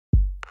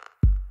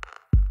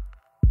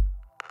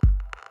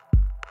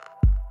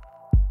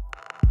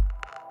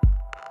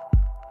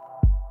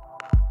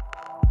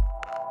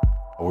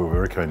We were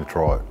very keen to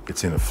try it.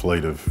 It's in a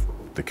fleet of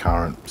the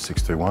current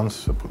 621s,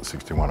 so put the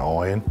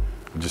 621i in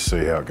and just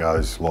see how it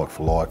goes like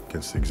for like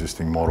against the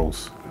existing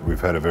models.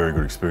 We've had a very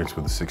good experience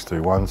with the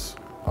 621s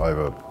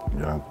over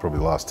probably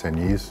the last 10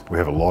 years. We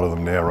have a lot of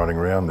them now running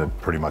around. They're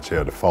pretty much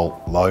our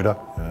default loader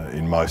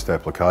in most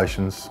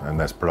applications, and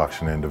that's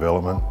production and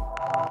development.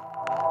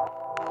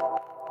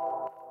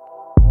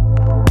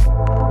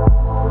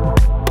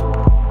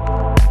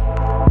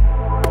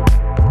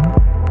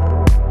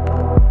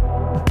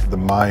 The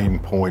main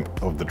point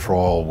of the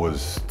trial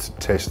was to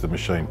test the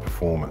machine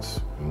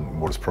performance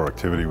and what its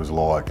productivity was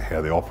like,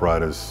 how the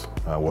operators,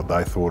 what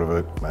they thought of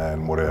it,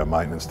 and what our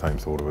maintenance team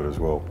thought of it as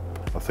well.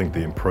 I think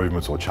the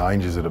improvements or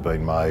changes that have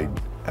been made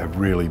have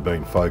really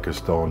been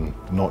focused on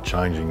not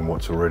changing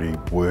what's already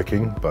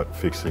working, but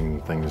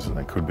fixing things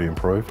that could be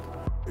improved.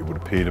 It would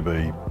appear to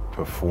be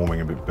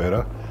performing a bit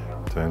better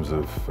in terms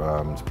of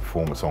its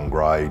performance on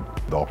grade.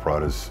 The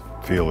operators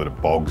feel that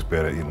it bogs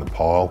better in the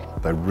pile.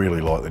 They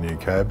really like the new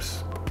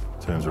cabs.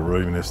 In terms of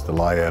roominess, the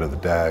layout of the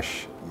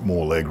dash,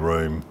 more leg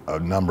room, a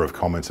number of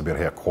comments about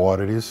how quiet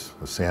it is.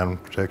 The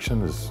sound protection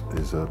has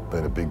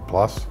been a big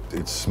plus.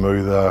 It's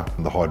smoother,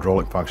 the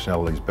hydraulic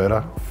functionality is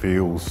better,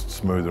 feels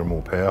smoother and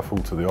more powerful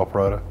to the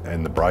operator,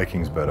 and the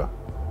braking's better.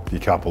 If you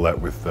couple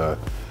that with the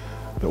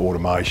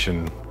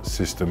automation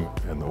system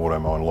and the auto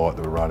mine light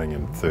that we're running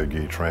and third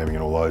gear tramming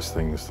and all those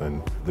things,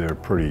 then they're a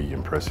pretty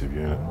impressive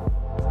unit.